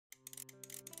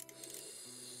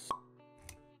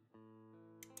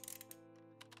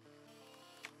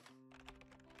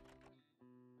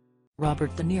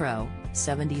Robert De Niro,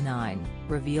 79,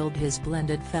 revealed his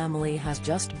blended family has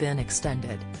just been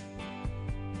extended.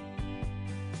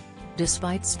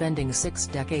 Despite spending 6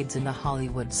 decades in the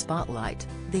Hollywood spotlight,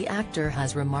 the actor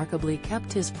has remarkably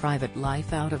kept his private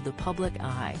life out of the public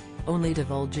eye, only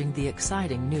divulging the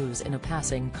exciting news in a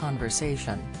passing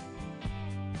conversation.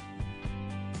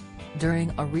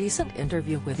 During a recent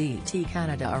interview with ET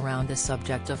Canada around the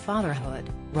subject of fatherhood,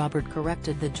 Robert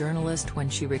corrected the journalist when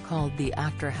she recalled the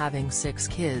actor having 6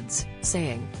 kids,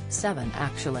 saying, "7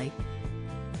 actually.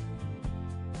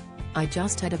 I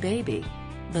just had a baby."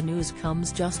 The news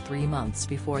comes just 3 months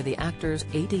before the actor's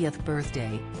 80th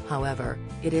birthday, however,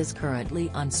 it is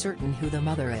currently uncertain who the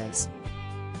mother is.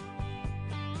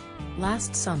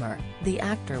 Last summer, the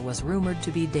actor was rumored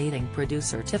to be dating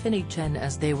producer Tiffany Chen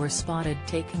as they were spotted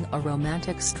taking a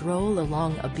romantic stroll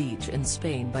along a beach in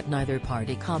Spain, but neither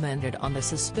party commented on the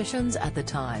suspicions at the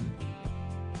time.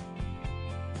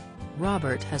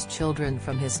 Robert has children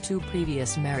from his 2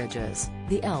 previous marriages,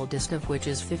 the eldest of which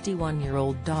is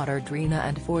 51-year-old daughter Drina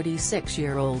and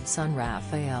 46-year-old son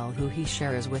Raphael, who he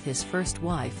shares with his first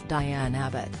wife Diane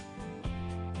Abbott.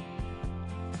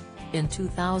 In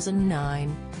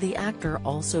 2009, the actor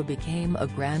also became a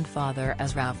grandfather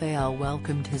as Raphael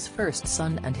welcomed his first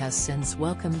son and has since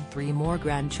welcomed 3 more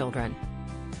grandchildren.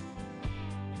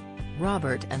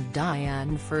 Robert and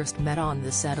Diane first met on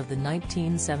the set of the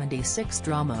 1976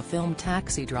 drama film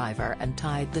Taxi Driver and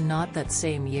tied the knot that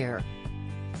same year.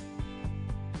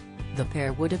 The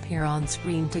pair would appear on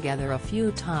screen together a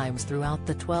few times throughout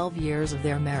the 12 years of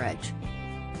their marriage.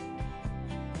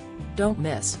 Don't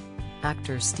miss: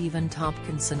 actor Stephen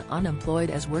Tompkinson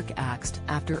unemployed as work axed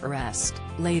after arrest.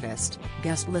 Latest,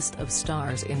 guest list of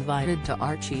stars invited to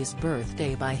Archie's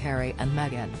birthday by Harry and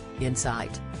Meghan.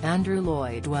 Insight, Andrew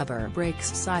Lloyd Webber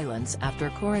breaks silence after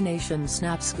coronation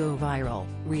snaps go viral.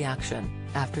 Reaction,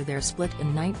 after their split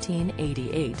in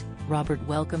 1988, Robert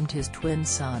welcomed his twin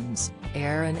sons,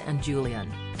 Aaron and Julian,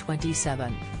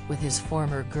 27, with his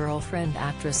former girlfriend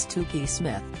actress Toukie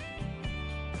Smith.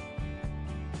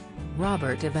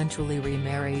 Robert eventually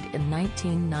remarried in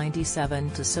 1997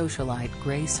 to socialite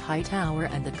Grace Hightower,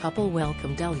 and the couple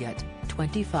welcomed Elliot,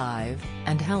 25,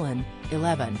 and Helen,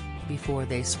 11, before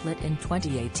they split in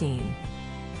 2018.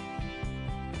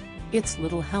 It's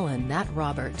little Helen that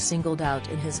Robert singled out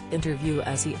in his interview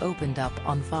as he opened up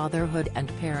on fatherhood and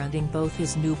parenting both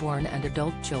his newborn and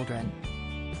adult children.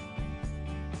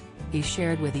 He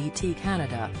shared with ET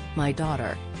Canada, "My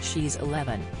daughter, she's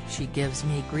 11, she gives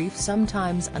me grief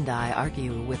sometimes and I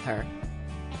argue with her.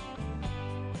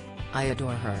 I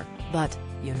adore her, but,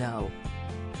 you know.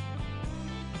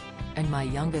 And my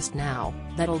youngest now,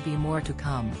 that'll be more to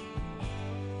come.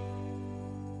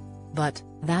 But,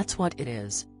 that's what it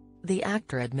is." The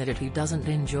actor admitted he doesn't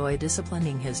enjoy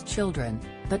disciplining his children,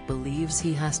 but believes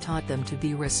he has taught them to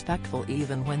be respectful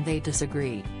even when they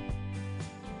disagree.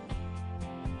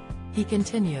 He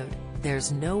continued,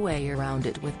 "There's no way around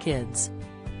it with kids.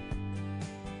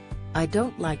 I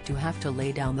don't like to have to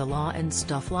lay down the law and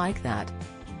stuff like that.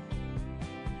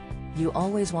 You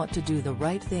always want to do the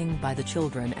right thing by the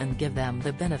children and give them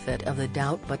the benefit of the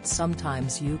doubt, but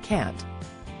sometimes you can't."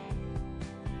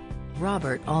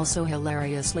 Robert also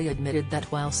hilariously admitted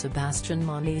that while Sebastian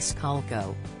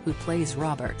Maniscalco, who plays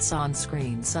Robert's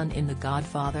on-screen son in The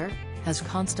Godfather, has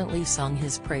constantly sung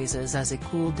his praises as a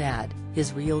cool dad,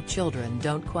 his real children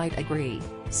don't quite agree,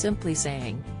 simply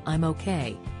saying, "I'm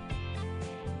okay."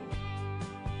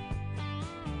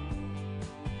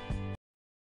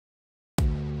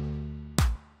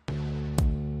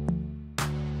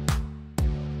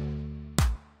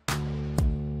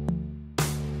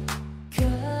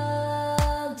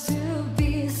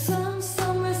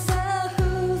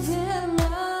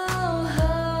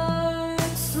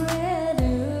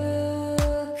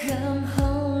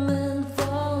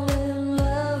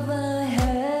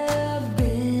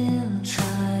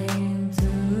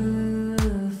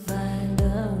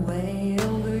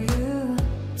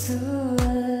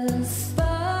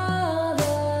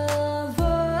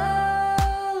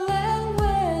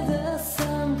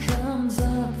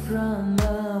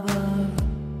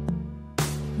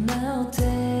 Now